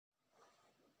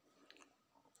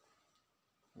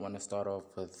want to start off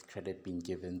with credit being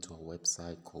given to a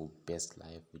website called Best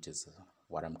Life, which is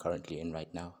what I'm currently in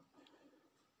right now.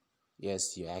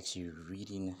 Yes, you're actually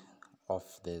reading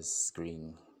off this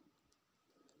screen.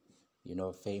 You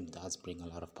know, fame does bring a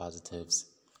lot of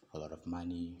positives, a lot of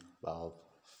money, wealth,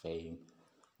 fame.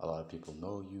 A lot of people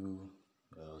know you,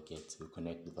 get to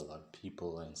connect with a lot of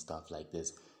people and stuff like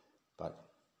this. But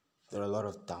there are a lot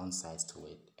of downsides to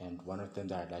it. And one of them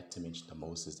that I'd like to mention the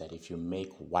most is that if you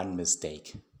make one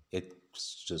mistake,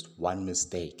 it's just one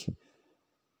mistake,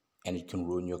 and it can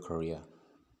ruin your career.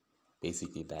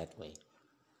 Basically, that way.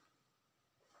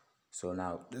 So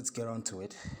now let's get on to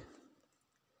it.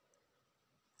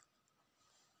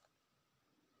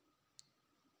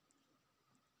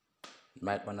 You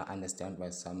might want to understand why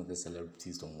some of the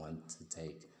celebrities don't want to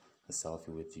take a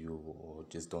selfie with you or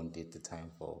just don't take the time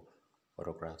for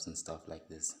photographs and stuff like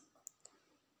this.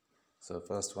 So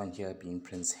first one here being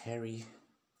Prince Harry.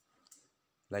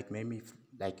 Like many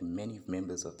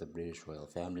members of the British royal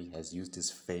family, has used his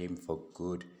fame for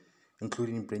good,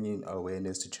 including bringing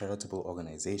awareness to charitable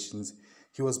organizations.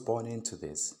 He was born into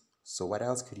this, so what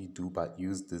else could he do but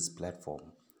use this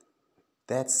platform?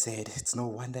 That said, it's no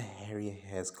wonder Harry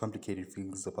has complicated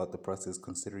feelings about the process,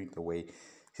 considering the way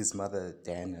his mother,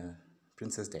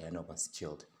 Princess Diana, was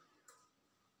killed.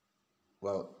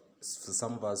 Well, for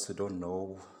some of us who don't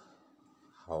know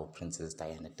how Princess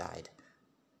Diana died,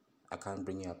 I can't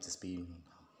bring you up to speed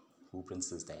who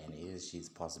Princess Diana is. She's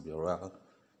possibly royal.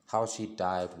 How she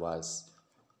died was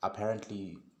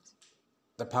apparently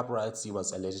the paparazzi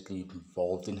was allegedly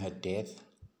involved in her death,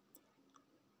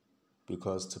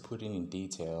 because to put it in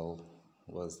detail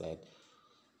was that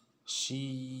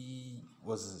she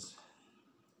was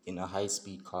in a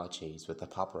high-speed car chase with the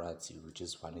paparazzi who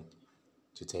just wanted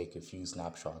to take a few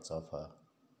snapshots of her.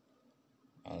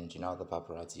 And you know the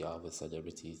paparazzi are with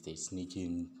celebrities, they sneak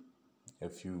in a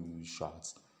few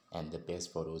shots and the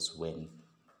best photos win.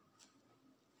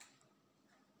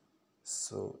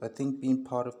 So I think being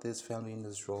part of this family in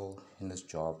this role, in this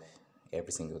job,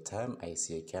 every single time I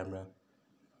see a camera,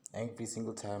 every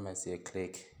single time I see a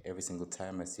click, every single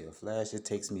time I see a flash, it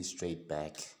takes me straight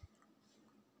back.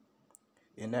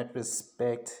 In that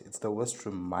respect, it's the worst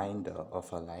reminder of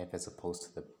her life as opposed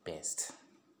to the best.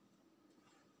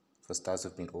 For stars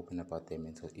who've been open about their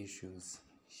mental issues,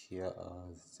 here are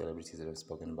celebrities that have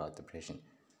spoken about depression.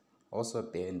 Also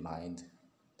bear in mind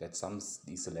that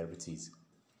these celebrities,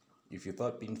 if you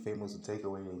thought being famous would take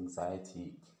away your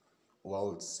anxiety,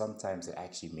 well, sometimes it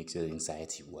actually makes your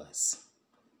anxiety worse.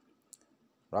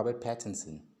 Robert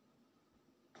Pattinson.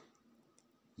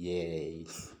 Yay.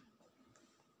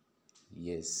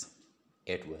 Yes,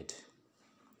 Edward.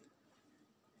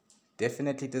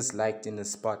 Definitely disliked the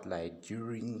spotlight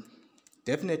during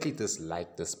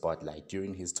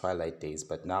his twilight days,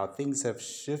 but now things have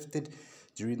shifted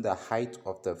during the height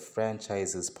of the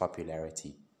franchise's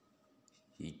popularity.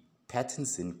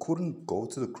 Pattinson couldn't go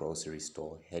to the grocery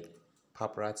store, had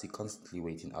paparazzi constantly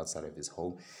waiting outside of his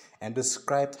home, and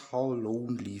described how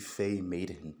lonely fame made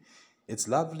him. It's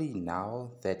lovely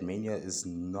now that mania is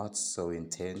not so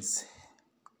intense,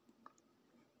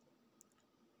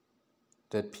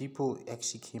 that people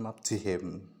actually came up to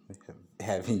him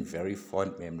having very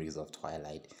fond memories of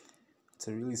Twilight. It's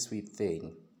a really sweet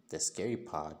thing. The scary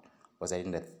part was that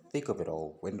in the thick of it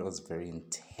all, when it was very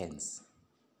intense,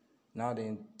 now the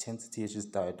intensity has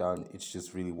just died down. It's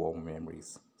just really warm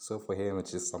memories. So for him,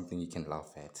 it's just something you can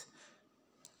laugh at.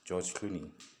 George Clooney.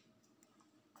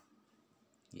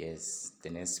 Yes, the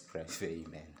Nespresso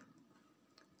man.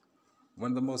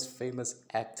 One of the most famous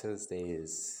actors there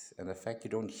is, and the fact you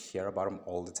don't hear about him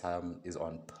all the time is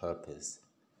on purpose.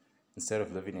 Instead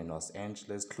of living in Los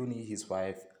Angeles, Clooney, his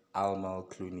wife Alma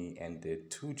Clooney, and their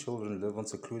 2 children live on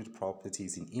secluded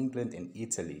properties in England and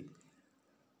Italy.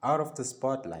 Out of the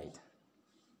spotlight.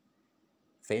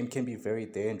 Fame can be very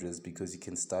dangerous because you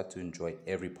can start to enjoy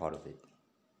every part of it.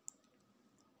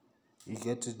 You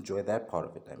get to enjoy that part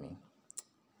of it,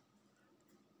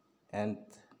 And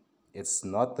it's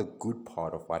not the good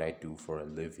part of what I do for a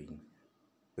living.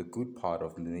 The good part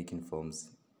of making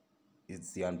films,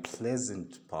 it's the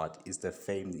unpleasant part, is the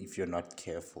fame if you're not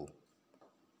careful.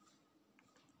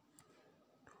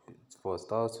 It's for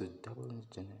stars to double.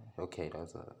 Okay,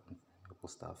 that's a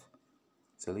stuff.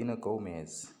 Selena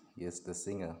Gomez, yes, the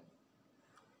singer,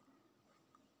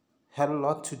 had a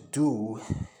lot to do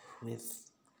with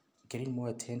getting more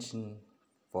attention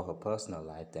for her personal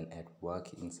life than at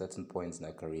work in certain points in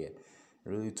her career. It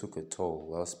really took a toll.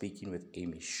 While speaking with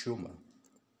Amy Schumer,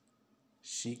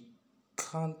 she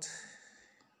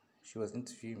was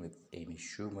interviewing with Amy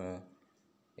Schumer,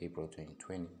 April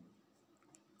 2020.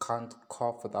 can't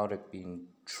cough without it being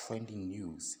trending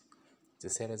news. The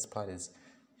saddest part is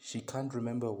she can't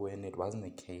remember when it wasn't a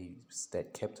case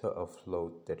that kept her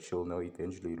afloat that she'll know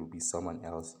eventually it'll be someone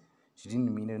else. She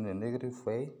didn't mean it in a negative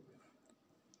way.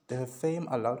 Her fame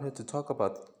allowed her to talk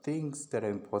about things that are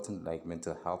important like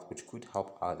mental health, which could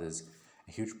help others.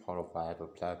 A huge part of why I have a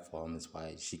platform is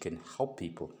why she can help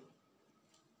people.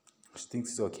 She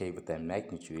thinks she's okay with that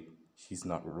magnitude. She's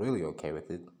not really okay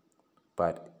with it,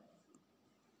 but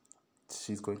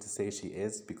she's going to say she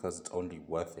is because it's only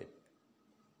worth it.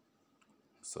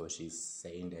 So she's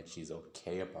saying that she's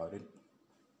okay about it.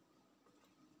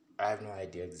 I have no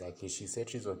idea exactly. She said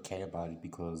she's okay about it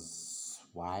because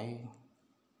why?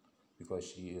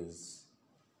 Because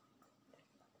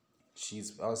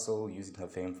she's also using her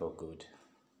fame for good.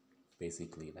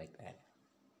 Basically like that.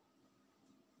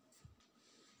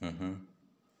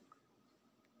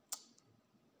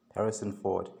 Harrison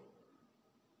Ford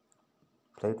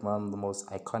played one of the most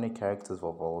iconic characters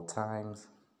of all times.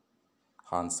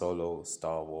 Han Solo,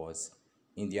 Star Wars,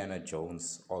 Indiana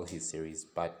Jones, all his series.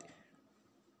 But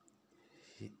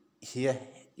here,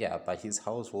 yeah, but his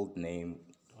household name,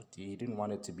 he didn't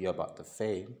want it to be about the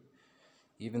fame.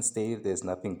 He even stated there's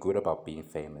nothing good about being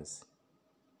famous.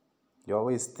 You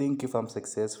always think if I'm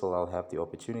successful, I'll have the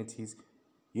opportunities.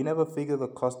 You never figure the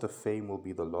cost of fame will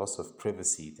be the loss of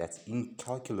privacy. That's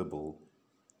incalculable.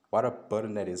 What a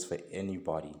burden that is for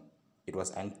anybody. It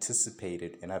was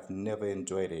anticipated and I've never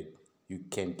enjoyed it. You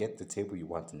can get the table you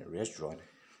want in a restaurant,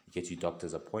 you get your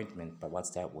doctor's appointment, but what's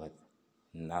that worth?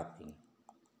 Nothing.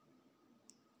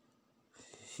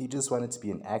 He just wanted to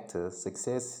be an actor.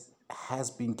 Success has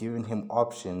been giving him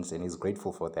options and he's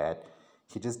grateful for that.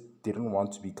 He just didn't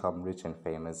want to become rich and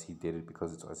famous. He did it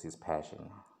because it was his passion.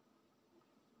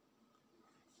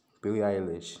 Billie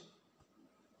Eilish.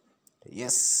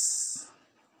 Yes.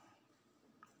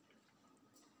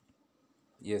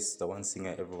 Yes, the one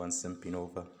singer everyone's simping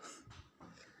over.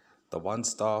 The one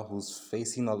star who's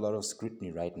facing a lot of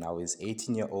scrutiny right now is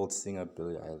 18-year-old singer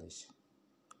Billie Eilish.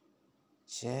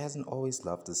 She hasn't always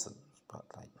loved the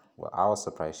spotlight. Well, I was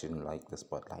surprised she didn't like the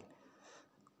spotlight.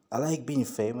 I like being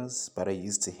famous, but I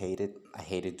used to hate it. I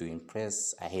hated doing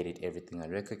press. I hated everything I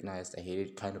recognized. I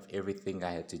hated kind of everything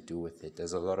I had to do with it.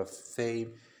 There's a lot of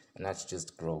fame, and that's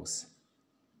just gross.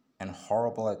 And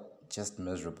horrible, just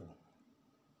miserable.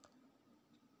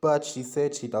 But she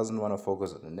said she doesn't want to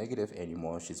focus on the negative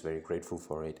anymore. She's very grateful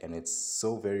for it, and it's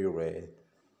so very rare.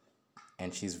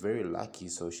 And she's very lucky,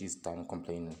 so she's done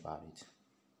complaining about it.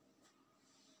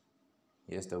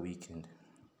 Here's The Weeknd.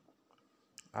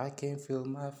 I can feel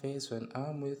my face when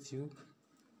I'm with you,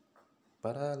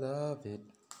 but I love it,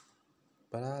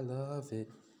 but I love it,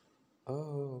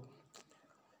 oh.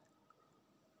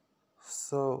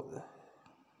 So,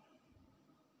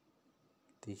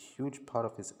 the huge part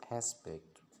of his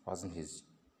aspect wasn't his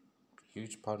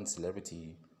huge part in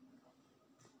celebrity.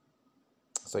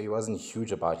 So he wasn't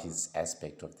huge about his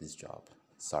aspect of this job.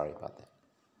 Sorry about that.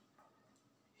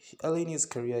 Early in his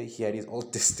career, he had his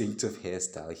old distinctive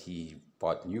hairstyle. He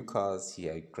bought new cars, he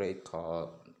had a great car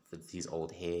with his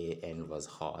old hair and was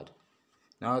hard.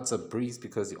 Now it's a breeze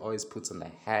because he always puts on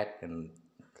the hat and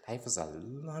life is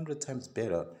 100 times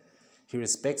better. He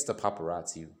respects the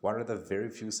paparazzi, one of the very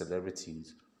few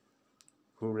celebrities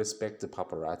who respect the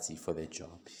paparazzi for their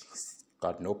job. He's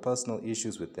got no personal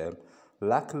issues with them.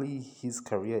 Luckily, his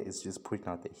career is just putting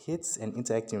out the hits and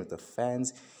interacting with the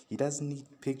fans. He doesn't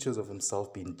need pictures of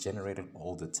himself being generated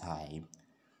all the time.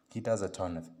 He does a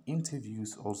ton of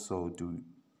interviews,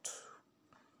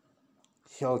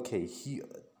 he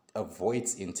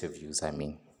avoids interviews,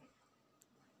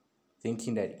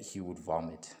 thinking that he would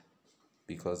vomit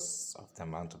because of the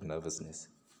amount of nervousness.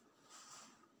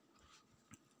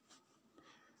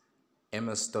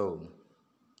 Emma Stone.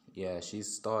 Yeah, she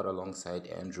starred alongside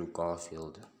Andrew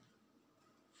Garfield.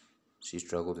 She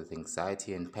struggled with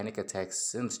anxiety and panic attacks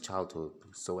since childhood,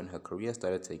 so when her career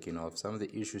started taking off, some of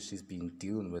the issues she's been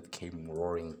dealing with came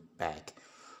roaring back.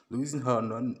 Losing her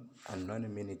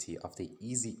anonymity after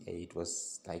Easy 8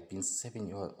 was like being 7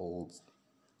 years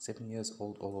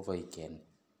old all over again.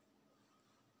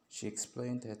 She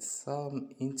explained that some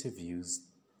interviews,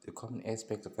 the common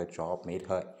aspect of her job made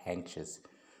her anxious.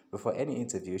 Before any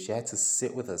interview, she had to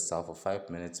sit with herself for 5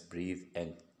 minutes, breathe,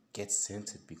 and get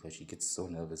centered because she gets so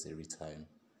nervous every time.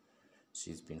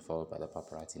 She's been followed by the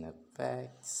paparazzi in her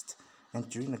vexed. And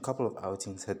during a couple of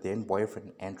outings, her then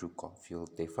boyfriend Andrew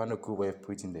Garfield, they found a cool way of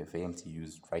putting their fame to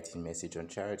use, writing message on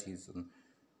charities and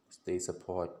they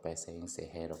support by saying say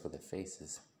head over their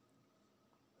faces.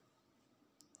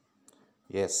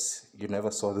 Yes, you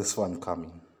never saw this one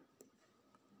coming.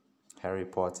 Harry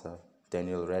Potter,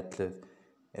 Daniel Radcliffe,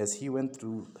 as he went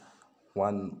through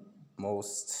the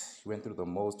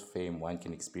most fame one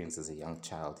can experience as a young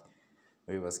child.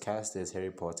 Where he was cast as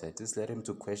Harry Potter, this led him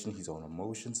to question his own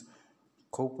emotions,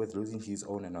 cope with losing his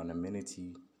own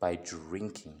anonymity by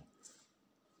drinking.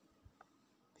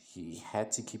 He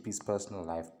had to keep his personal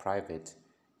life private.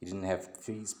 He didn't have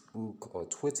Facebook or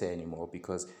Twitter anymore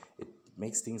because it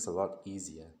makes things a lot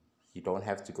easier. You don't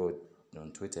have to go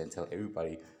on Twitter and tell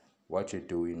everybody what you're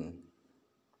doing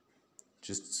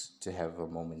just to have a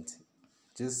moment.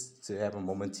 Just to have a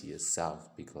moment to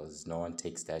yourself because no one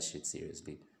takes that shit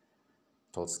seriously.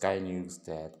 Told Sky News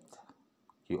that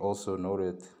he also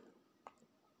noted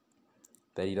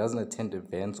that he doesn't attend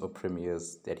events or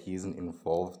premieres that he isn't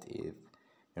involved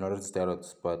in order to stay out of the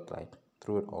spotlight.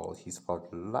 Through it all, he's felt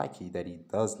lucky that he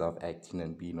does love acting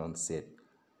and being on set.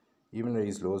 Even at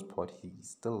his lowest point, he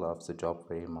still loves the job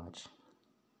very much.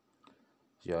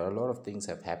 Yeah, a lot of things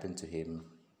have happened to him,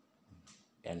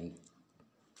 and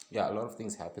yeah, a lot of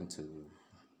things happened to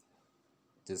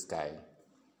this guy,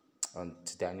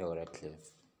 to Daniel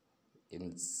Radcliffe.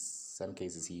 In some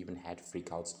cases, he even had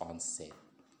freakouts on set.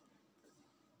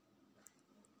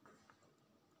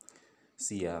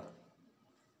 Sia,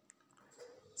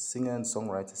 singer and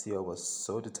songwriter Sia was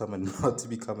so determined not to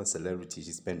become a celebrity,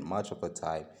 she spent much of her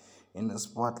time in the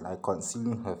spotlight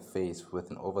concealing her face with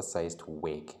an oversized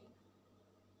wig.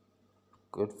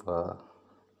 Good for her.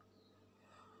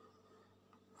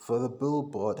 For the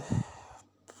Billboard,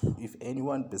 if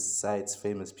anyone besides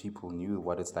famous people knew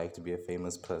what it's like to be a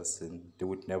famous person, they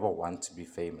would never want to be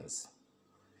famous.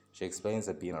 She explains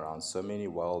that being around so many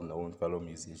well-known fellow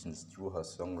musicians through her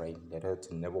songwriting led her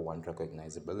to never want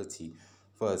recognizability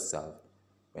for herself.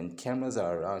 When cameras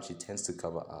are around, she tends to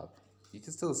cover up. You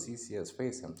can still see Sia's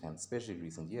face sometimes, especially in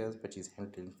recent years, but she's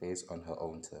handling face on her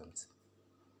own terms.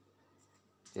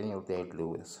 Daniel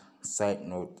Day-Lewis. Side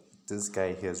note, this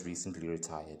guy here has recently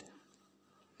retired.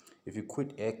 If you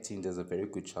quit acting, there's a very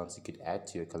good chance you could add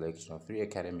to your collection of 3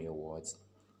 Academy Awards.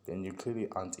 Then you clearly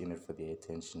aren't in it for their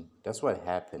attention. That's what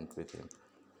happened with him,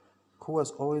 who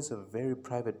was always a very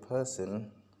private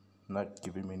person, not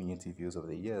giving many interviews over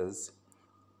the years.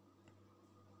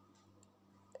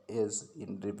 Is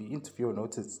in the interview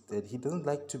noticed that he doesn't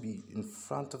like to be in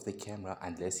front of the camera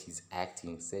unless he's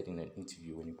acting, said in an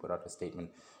interview when he put out a statement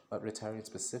about retiring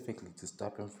specifically to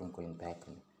stop him from going back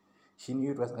on. He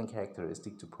knew it was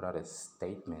uncharacteristic to put out a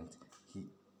statement. He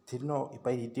didn't know,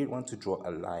 but he did want to draw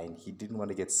a line. He didn't want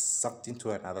to get sucked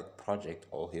into another project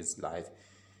all his life.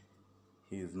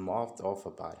 He's mouthed off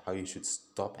about how he should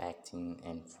stop acting,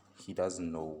 and he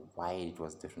doesn't know why it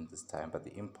was different this time, but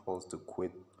the impulse to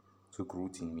quit took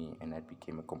root in me, and that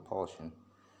became a compulsion.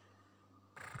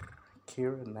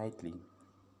 Keira Knightley.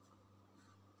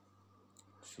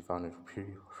 She found it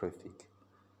pretty horrific.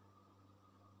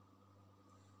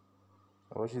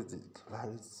 Oh, she's the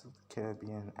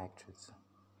Caribbean actress.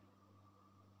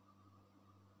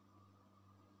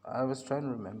 I was trying to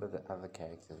remember the other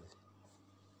characters.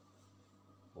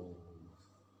 Oh,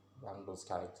 one of those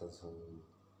characters who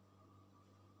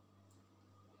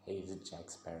hated Jack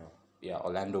Sparrow. Yeah,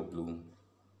 Orlando Bloom.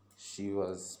 She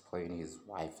was playing his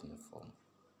wife in the film.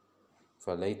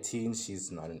 For late teens,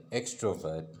 she's not an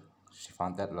extrovert. She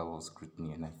found that level of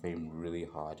scrutiny and fame really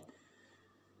hard.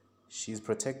 She's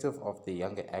protective of the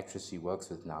younger actress she works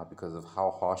with now because of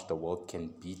how harsh the world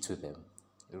can be to them.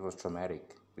 It was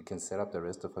traumatic. We can set up the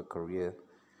rest of her career.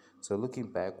 So looking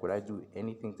back, would I do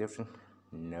anything different?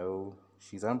 No.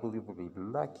 She's unbelievably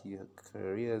lucky. Her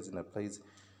career is in a place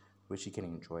where she can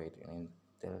enjoy it. And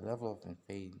the level of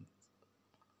fame,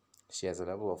 she has a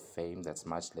level of fame that's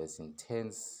much less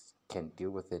intense, can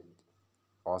deal with it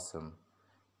awesome.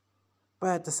 But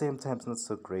at the same time, it's not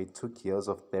so great. Took years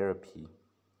of therapy.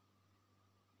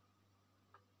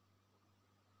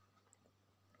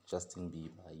 Justin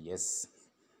Bieber, yes.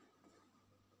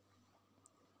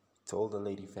 To all the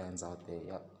lady fans out there,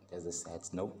 yep, there's a sad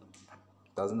nope.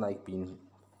 Doesn't like being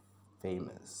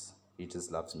famous. He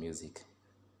just loves music.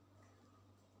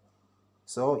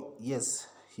 So, yes,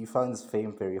 he finds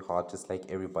fame very hard, just like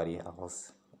everybody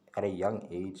else. At a young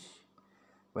age,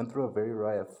 went through a very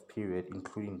rough period,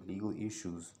 including legal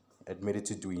issues, admitted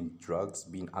to doing drugs,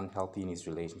 being unhealthy in his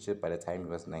relationship by the time he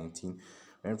was 19,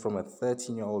 went from a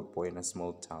 13-year-old boy in a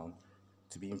small town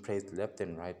to being praised left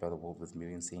and right by the world with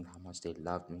millions saying how much they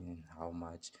loved me and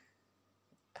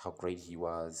how great he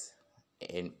was.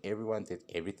 And everyone did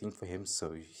everything for him,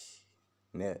 so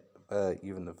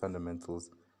even the fundamentals.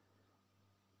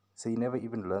 So he never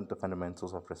even learned the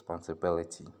fundamentals of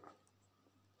responsibility.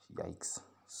 Yikes.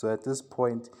 So at this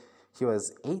point, he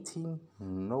was 18,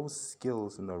 no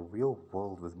skills in the real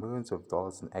world with millions of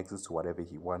dollars and access to whatever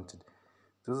he wanted.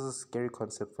 This is a scary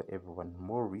concept for everyone.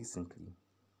 More recently,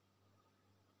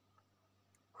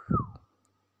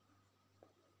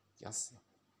 yes,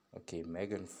 okay,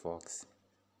 Megan Fox.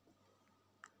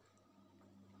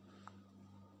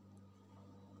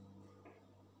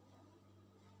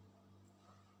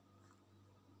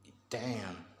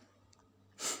 Damn.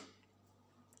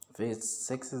 There's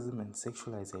sexism and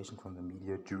sexualization from the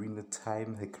media during the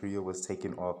time her career was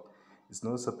taking off. It's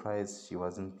no surprise she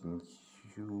wasn't being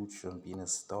huge on being a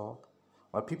star.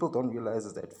 What people don't realize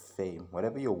is that fame,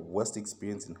 whatever your worst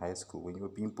experience in high school, when you were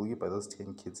being bullied by those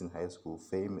 10 kids in high school,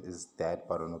 fame is that,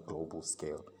 but on a global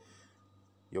scale.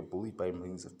 You're bullied by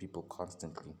millions of people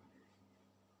constantly.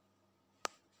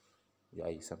 Yeah,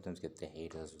 you sometimes get the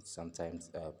haters,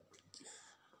 sometimes,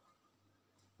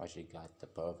 what you got, the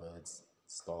perverts,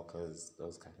 stalkers,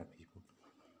 those kind of people.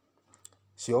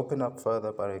 She opened up further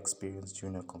about her experience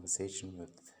during a conversation with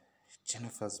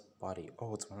Jennifer's Body.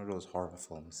 Oh, it's one of those horror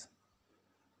films.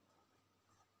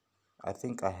 I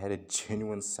think I had a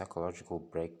genuine psychological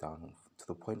breakdown to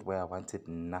the point where I wanted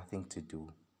nothing to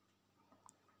do.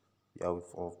 Yeah, we've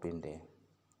all been there.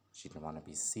 She didn't want to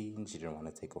be seen, she didn't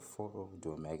want to take a photo,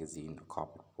 do a magazine, a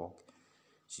carpet walk.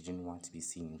 She didn't want to be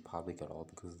seen in public at all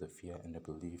because of the fear and the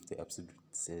belief, the absolute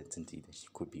certainty that she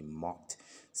could be mocked,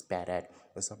 spat at,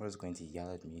 or someone was going to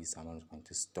yell at me, someone was going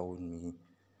to stone me,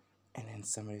 and then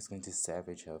somebody is going to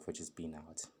savage her for just being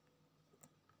out.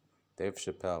 Dave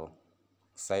Chappelle,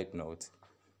 side note,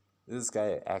 this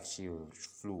guy actually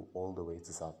flew all the way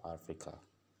to South Africa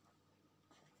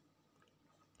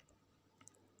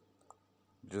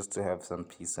just to have some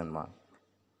peace in mind.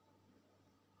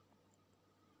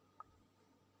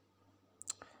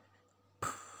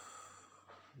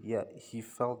 Yeah, he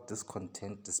felt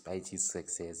discontent despite his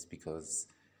success because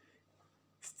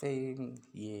fame,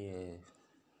 yeah,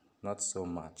 not so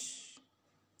much.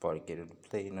 For getting a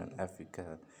plane in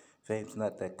Africa, fame's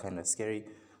not that kind of scary,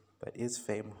 but is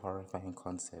fame a horrifying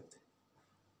concept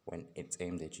when it's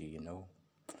aimed at you, you know?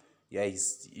 Yeah,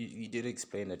 you did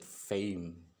explain that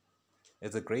fame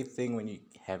is a great thing when you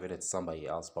have it at somebody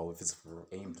else, but if it's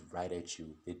aimed right at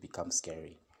you, it becomes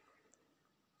scary.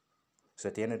 So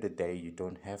at the end of the day, you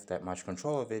don't have that much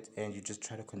control of it, and you just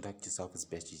try to conduct yourself as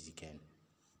best as you can.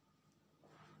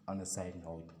 On a side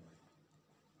note,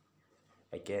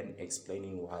 again,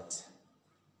 explaining what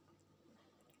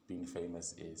being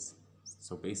famous is.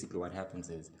 So basically, what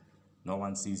happens is no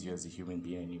one sees you as a human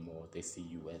being anymore, they see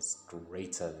you as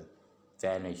greater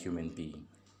than a human being.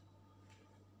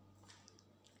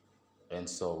 And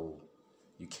so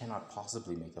you cannot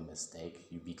possibly make a mistake.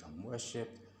 You become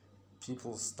worshipped.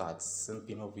 People start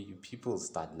simping over you. People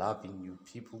start loving you.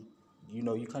 People,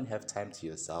 you can't have time to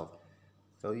yourself.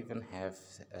 They'll even have,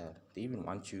 they even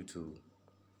want you to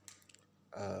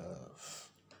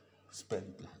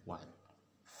spend like what,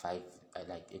 five,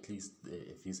 like at least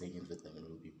a few seconds with them, it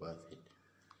will be worth it.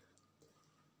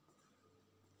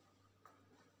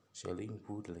 Shailene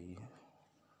Woodley,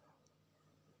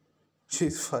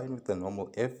 she's fine with the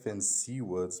normal F and C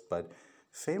words, but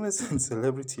famous and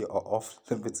celebrity are off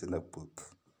limits in a book.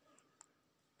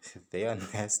 They are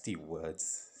nasty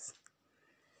words.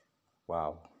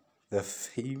 Wow. The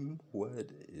fame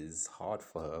word is hard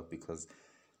for her because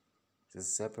there's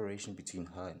separation between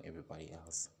her and everybody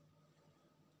else.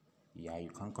 Yeah, you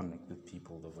can't connect with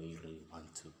people the way you really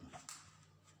want to.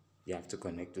 You have to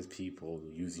connect with people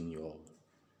using your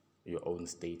own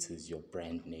status, your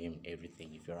brand name,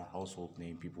 everything. If you're a household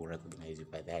name, people recognize you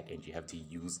by that, and you have to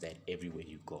use that everywhere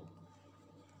you go.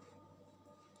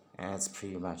 And that's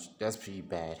pretty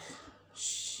bad.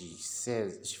 She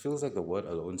says she feels like the word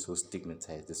alone is so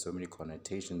stigmatized. There's so many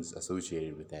connotations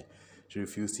associated with that. She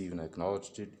refused to even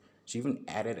acknowledge it. She even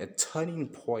added a turning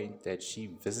point that she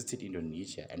visited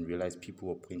Indonesia and realized people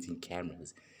were pointing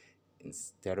cameras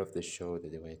instead of the show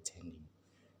that they were attending.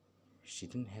 She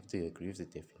didn't have to agree with the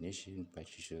definition, but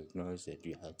she should acknowledge that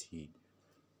reality.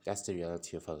 That's the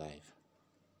reality of her life.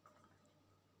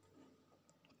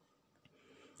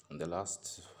 And the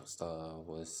last star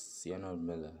was Sienna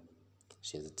Miller.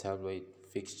 She has a tabloid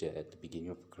fixture at the beginning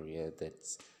of her career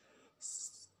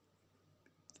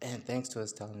and thanks to her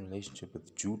styling relationship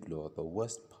with Jude Law, the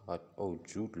worst part, oh,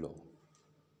 Jude Law.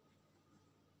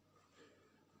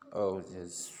 Oh,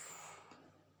 there's,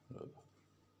 oh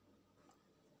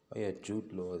yeah,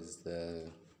 Jude Law is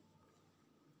the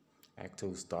actor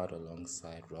who starred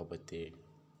alongside Robert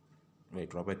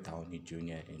Downey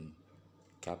Jr. in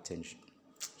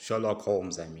Sherlock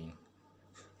Holmes, I mean.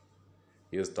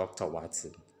 He was Dr.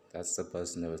 Watson. That's the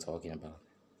person they were talking about.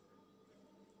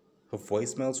 Her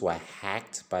voicemails were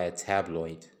hacked by a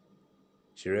tabloid.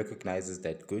 She recognizes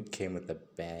that good came with the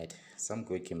bad. Some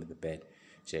good came with the bad.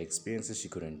 She had experiences she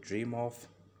couldn't dream of,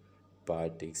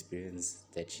 but the experience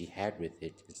that she had with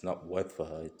it, it's not worth for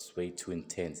her. It's way too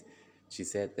intense. She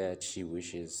said that she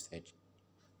wishes that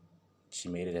she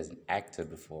made it as an actor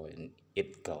before in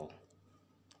It Girl.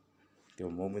 There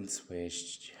were moments where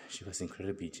she was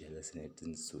incredibly jealous and it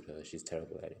didn't suit her. She's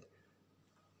terrible at it.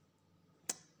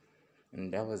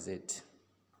 And that was it.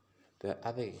 The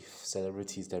other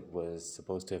celebrities that was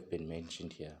supposed to have been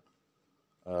mentioned here.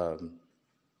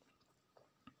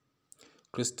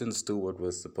 Kristen Stewart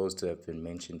was supposed to have been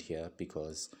mentioned here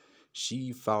because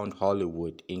she found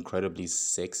Hollywood incredibly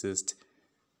sexist,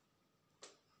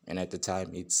 and at the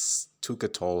time it's took a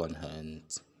toll on her, and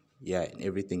yeah, and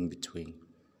everything in between.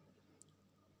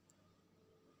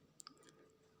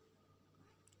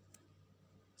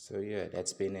 So yeah,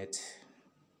 that's been it.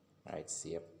 All right,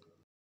 see ya.